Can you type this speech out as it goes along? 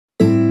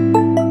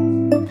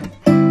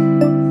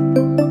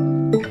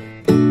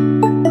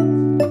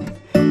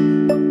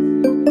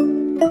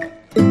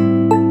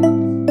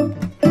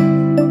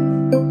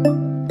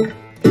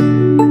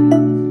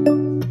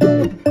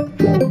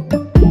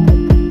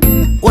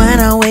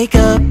I wake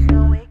up,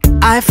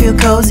 I feel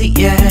cozy,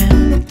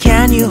 yeah.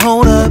 Can you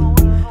hold up?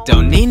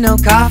 Don't need no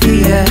coffee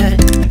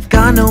yet. I've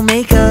got no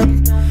makeup.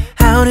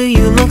 How do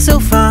you look so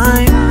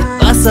fine?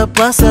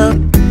 Bust up,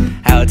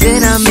 how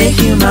did I make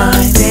you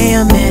mine? Stay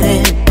a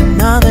minute,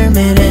 another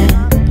minute.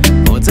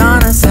 Hold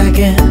on a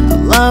second, I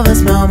love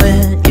this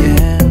moment,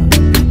 yeah.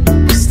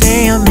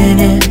 Stay a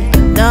minute,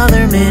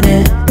 another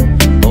minute.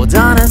 Hold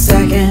on a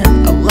second,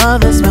 I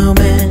love this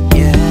moment,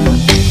 yeah.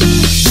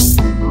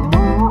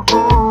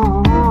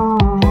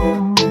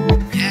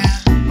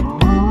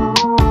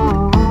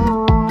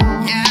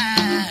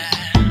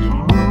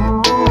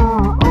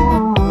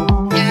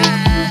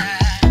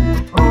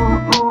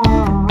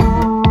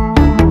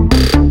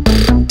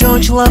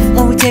 Don't you love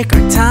when we take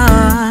our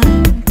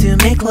time to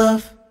make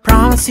love?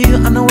 Promise you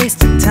I'm not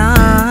wasting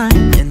time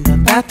in the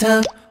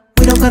bathtub.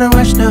 We don't gotta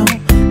rush, no,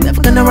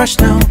 never gonna rush,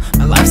 no.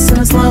 My life's in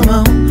a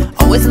slow-mo,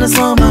 always in a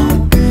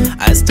slow-mo.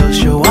 I still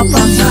show up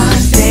on time.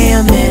 Stay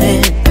a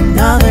minute,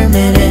 another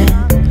minute.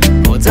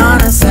 Hold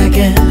on a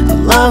second, I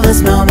love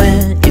this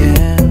moment,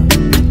 yeah.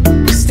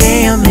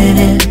 Stay a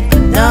minute,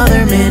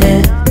 another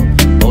minute.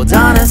 Hold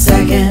on a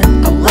second,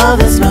 I love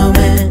this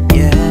moment,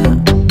 yeah.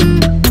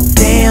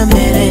 Stay a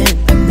minute,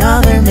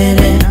 another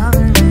minute.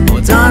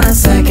 Hold on a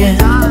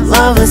second, I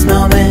love this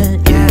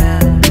moment, yeah.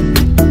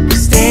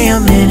 Stay a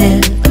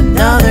minute,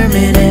 another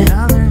minute.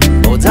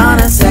 Hold on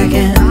a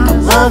second, I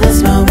love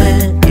this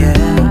moment, yeah.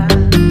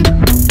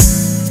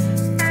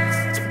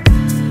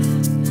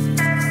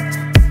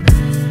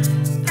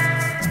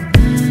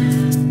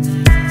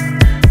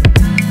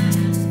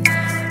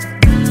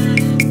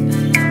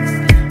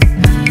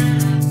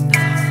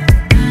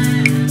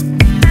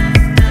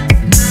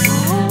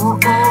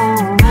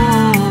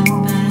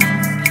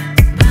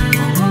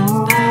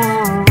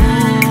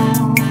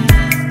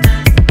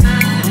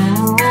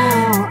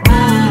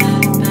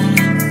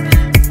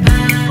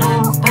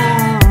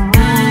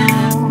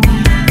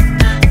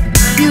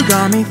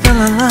 Got me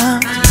feeling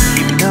loved,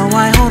 even though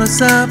I hold us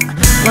up.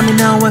 Let me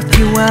know if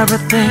you ever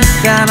think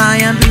that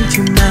I am being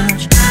too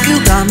much.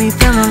 You got me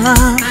feeling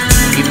loved,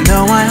 even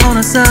though I hold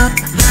us up.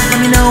 Let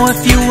me know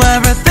if you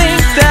ever think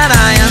that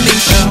I am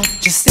being so.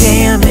 Just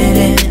stay a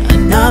minute,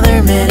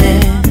 another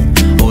minute.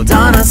 Hold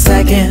on a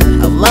second,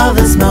 I love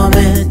this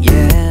moment,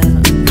 yeah.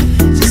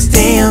 Just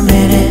stay a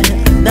minute,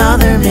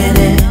 another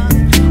minute.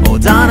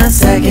 Hold on a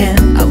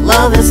second, I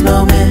love this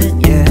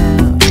moment, yeah.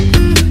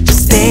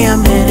 Just stay a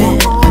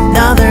minute,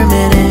 another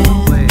minute.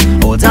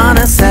 Hold on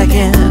a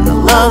second, I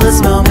love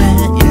this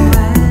moment,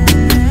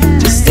 yeah.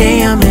 Just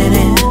stay a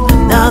minute,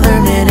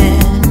 another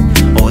minute.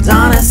 Hold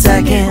on a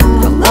second,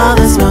 I love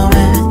this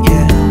moment,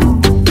 yeah.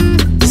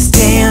 Just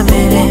stay a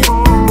minute.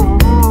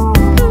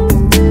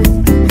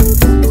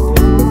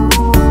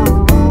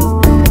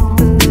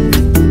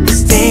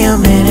 Stay a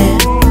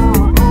minute.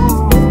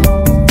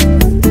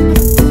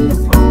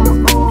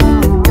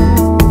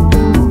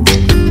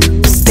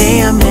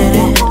 Stay a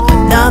minute,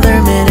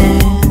 another minute.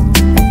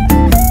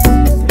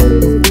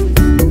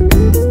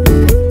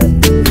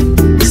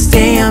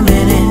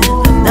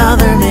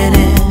 Another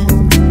minute.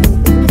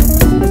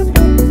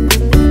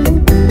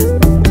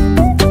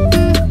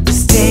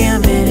 Stay a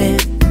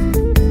minute.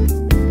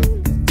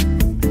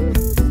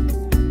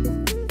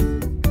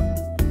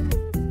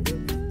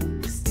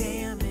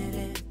 Stay a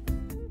minute.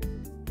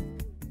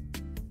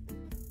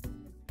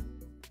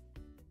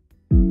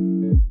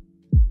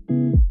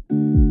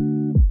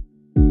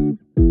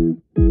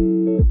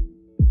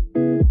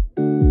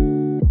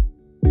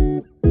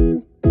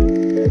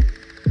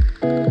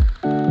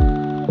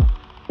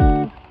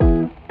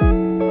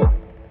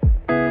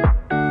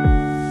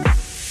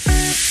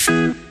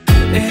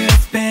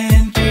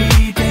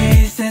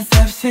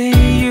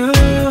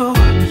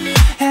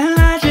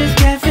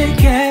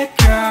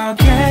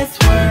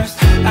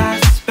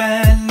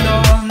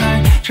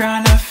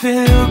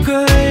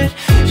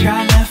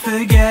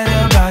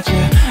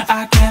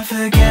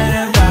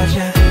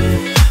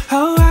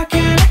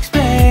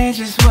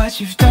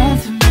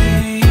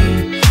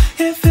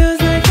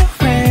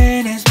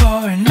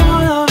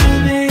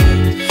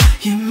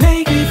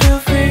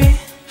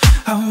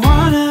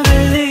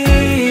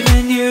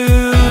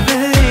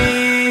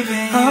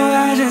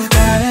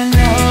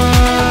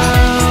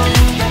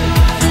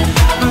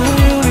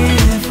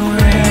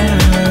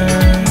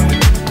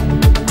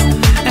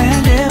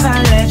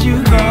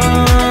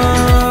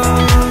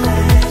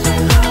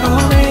 Oh,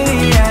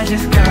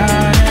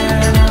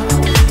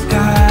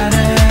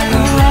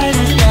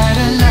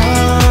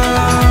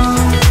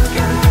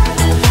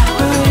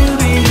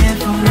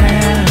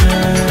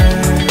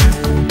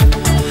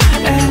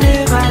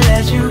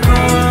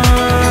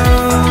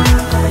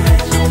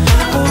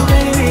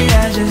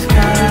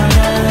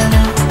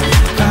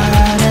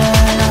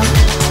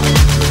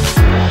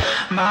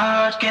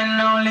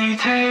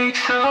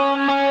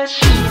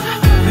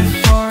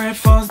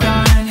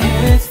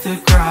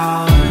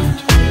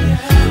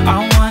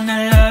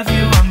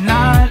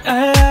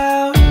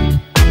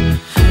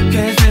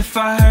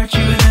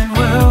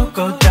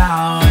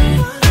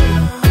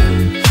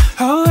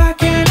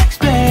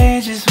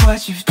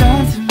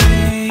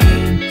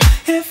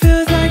 It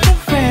feels like the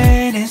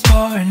rain is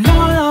pouring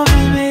all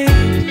over me.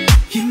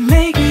 You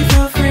make me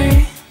feel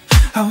free.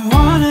 I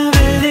wanna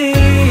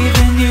believe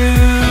in you,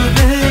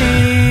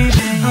 believe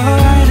in you.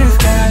 Oh, I just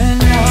gotta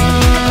know,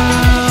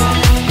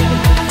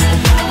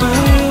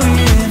 will you be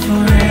here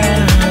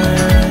forever?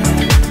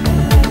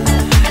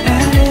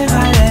 And if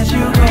I let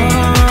you go,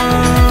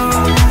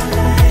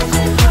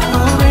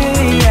 oh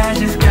baby, I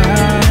just gotta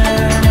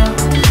know,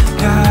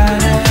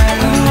 gotta know.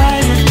 Oh, I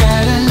just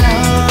gotta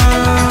know,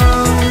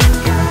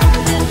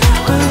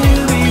 will you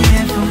be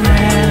here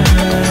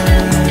forever?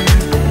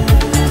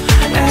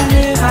 And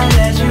if I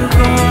let you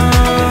go,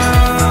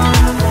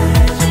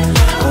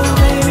 oh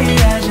baby,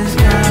 I just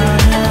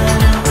gotta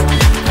know,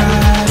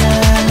 gotta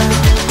know.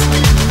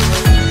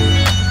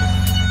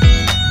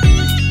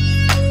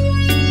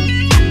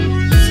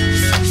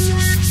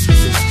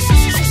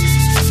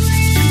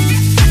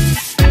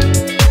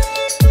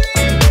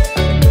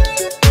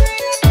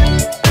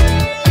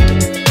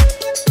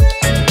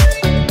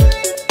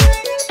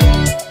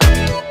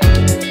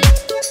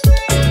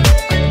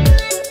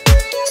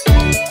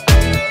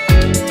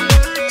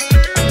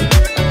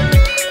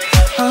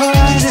 Oh,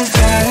 I just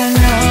gotta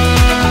know,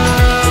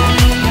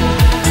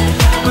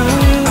 will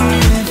you be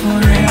here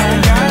forever? I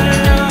gotta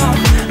know,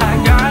 I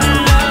gotta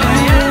know.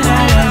 And if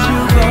I let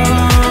you go,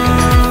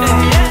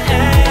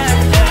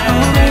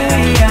 oh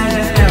baby, I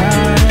just gotta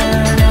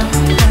know,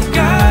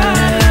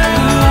 gotta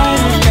know. I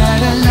just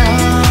gotta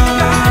know,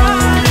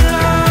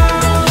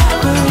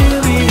 will you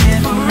be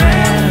here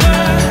forever?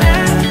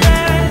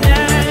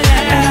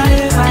 And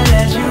if I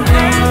let you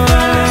go,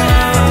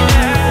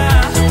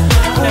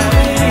 oh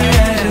baby,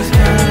 I just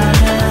gotta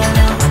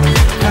know,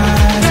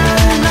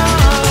 gotta know.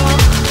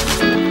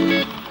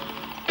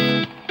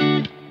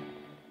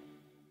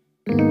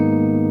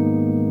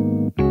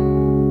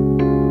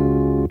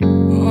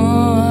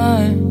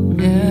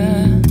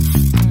 Yeah.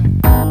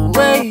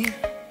 Wait,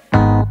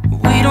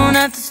 we don't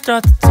have to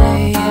start the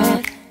day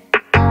yet.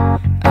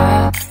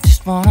 I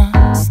just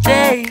wanna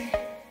stay,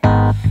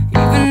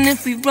 even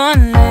if we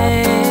run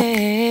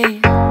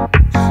late.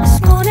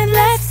 This morning,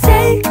 let's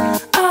take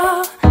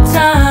our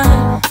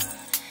time.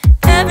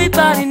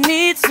 Everybody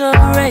needs a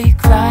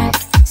break, right?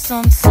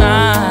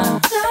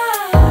 Sometimes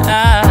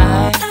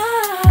I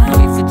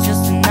wait for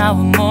just an hour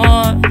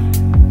more.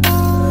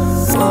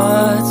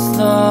 What's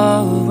the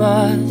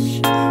rush?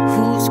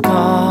 Who's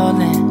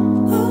calling?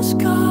 Who's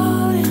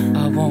calling? I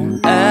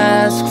won't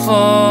ask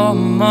for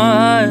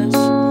much.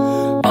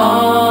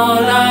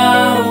 All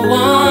I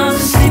want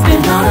is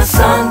sleeping on a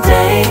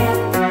Sunday.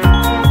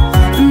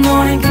 The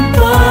morning can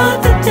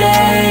put the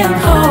day on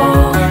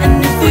hold.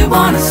 And if we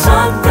want a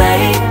sun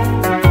ray,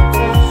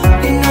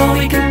 you know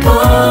we can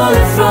pull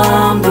it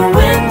from the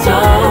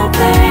window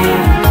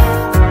pane.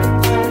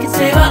 We can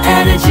save our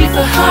energy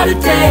for harder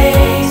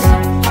days.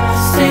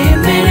 Stay a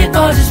minute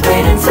or just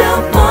wait until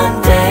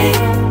Monday.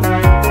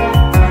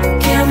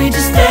 Can we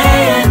just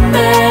stay in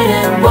bed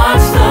and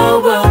watch the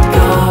world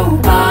go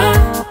by?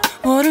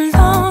 What a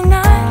long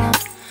night,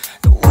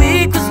 the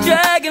week was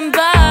dragging by.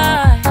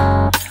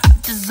 I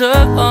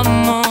deserve a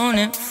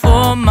morning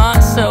for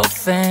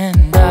myself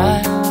and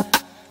I.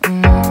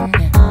 I'm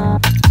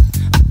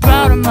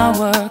proud of my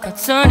work, I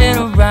turned it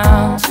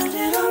around.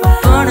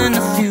 Burning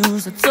the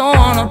fuse, I don't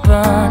wanna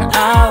burn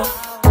out.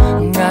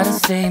 Gotta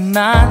stay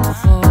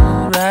mindful,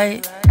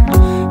 right?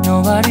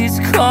 Nobody's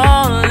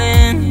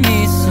calling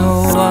me, so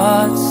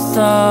what's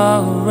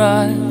the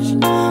rush?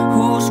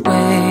 Who's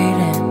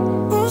waiting?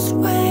 Who's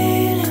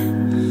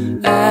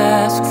waiting?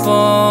 Ask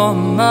for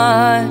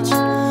much.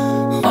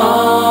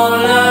 All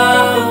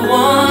I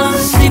want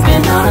is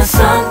sleeping on a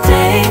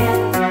Sunday.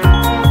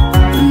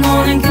 The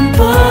morning can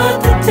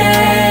put the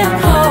day on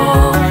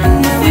hold.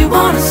 And if we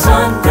want a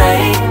sun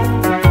ray,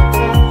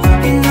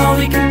 you know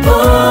we can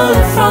pull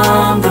it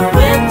from the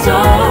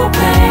window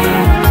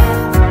pane.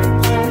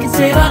 We can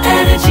save our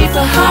energy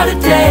for harder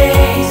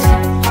days.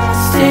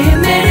 Stay a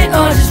minute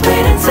or just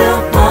wait until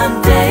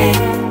Monday.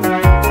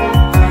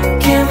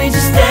 Can we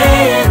just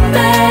stay in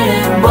bed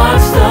and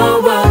watch the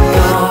world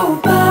go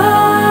by?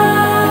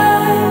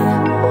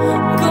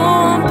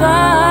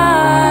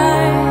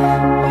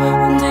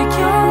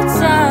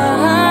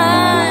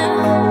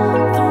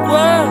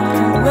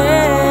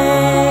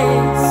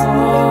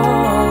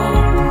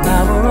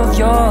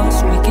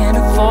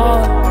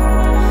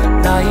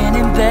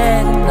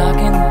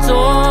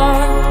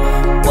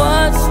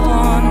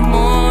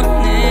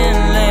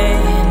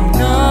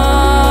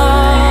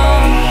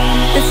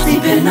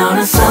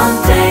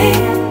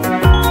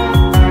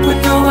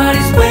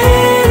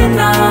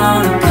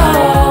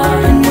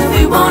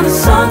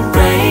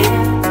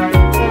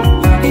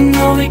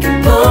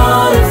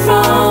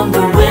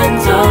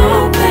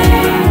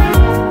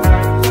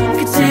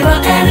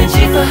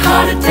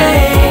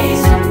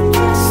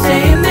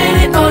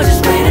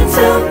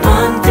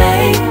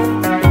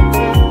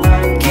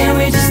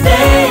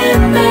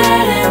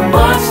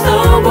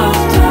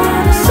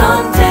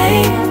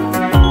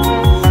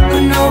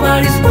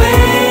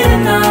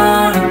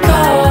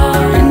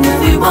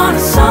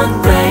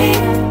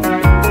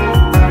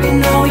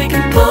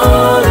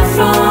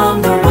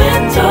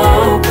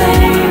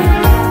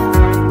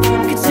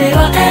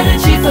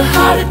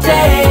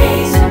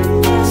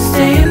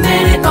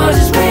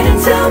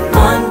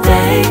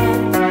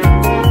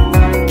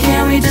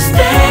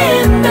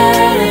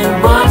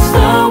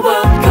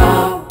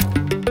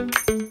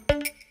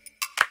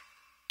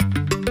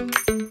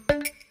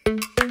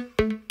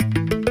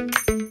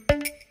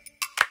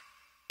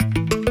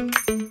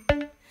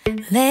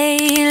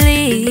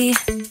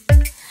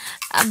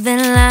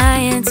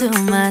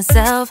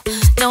 myself.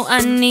 No,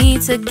 I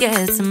need to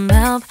get some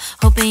help.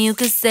 Hoping you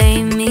could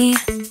save me,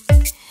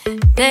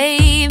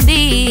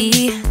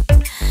 baby.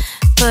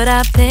 Put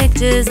our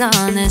pictures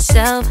on the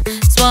shelf.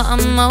 Swore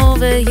I'm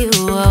over you,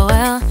 oh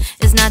well,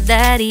 it's not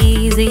that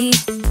easy.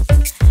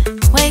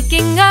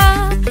 Waking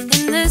up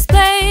in this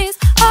place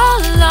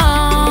all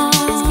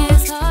alone,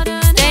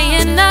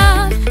 staying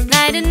up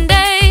night and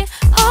day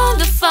on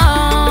the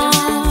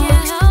phone.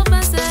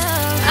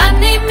 I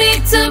need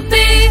me to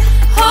be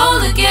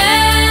whole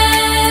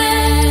again.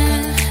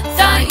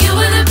 Thought you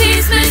were the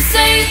piece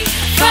missing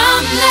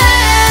from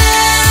left.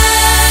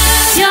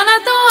 You're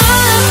not the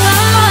one,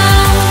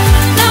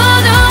 no,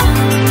 no.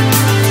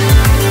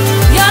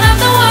 You're not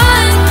the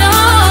one, no,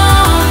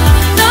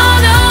 no,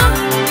 no.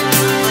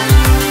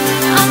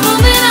 I'm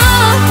moving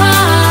on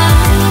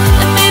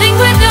and feeling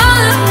we're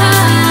done.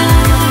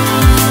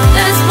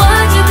 That's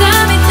what you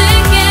got me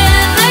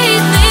thinking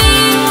lately,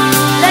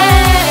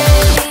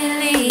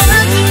 lately.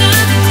 What you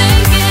got me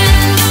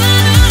thinking,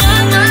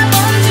 what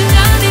you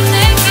got me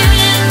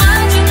thinking,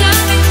 what you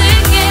got me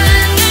thinking.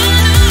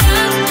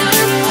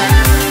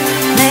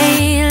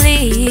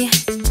 Lately,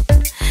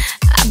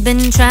 I've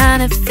been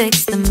trying to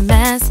fix the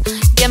mess,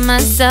 get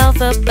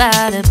myself up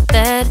out of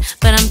bed,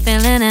 but I'm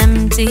feeling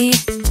empty.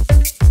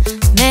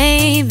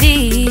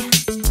 Maybe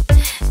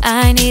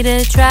I need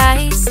to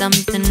try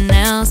something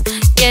else,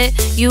 get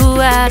you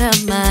out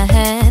of my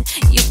head.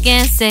 You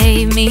can't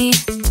save me.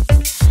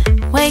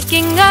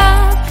 Waking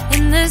up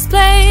in this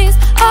place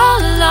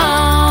all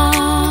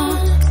alone,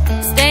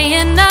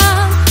 staying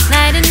up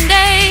night and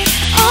day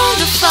on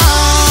the phone.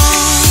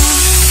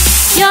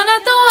 You're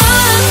not the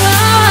one,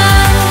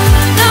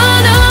 no,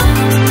 no.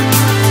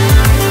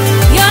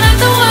 You're not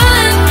the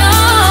one, no,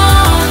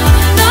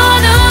 no,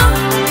 no.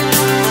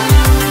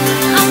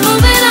 I'm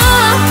moving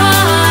on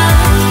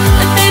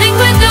and feeling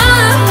we're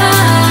done.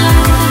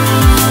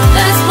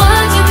 That's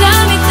what you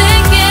got me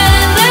thinking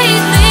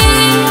lately,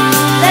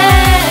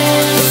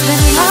 lately. It's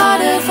been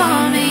harder for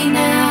me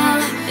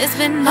now. It's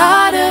been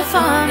harder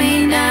for me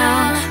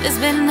now. It's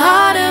been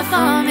harder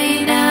for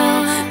me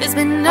now. It's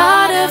been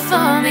harder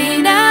for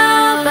me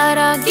now. But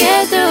I'll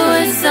get through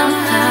it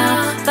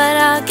somehow. But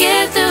I'll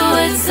get through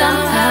it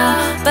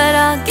somehow. But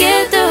I'll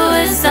get through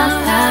it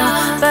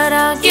somehow.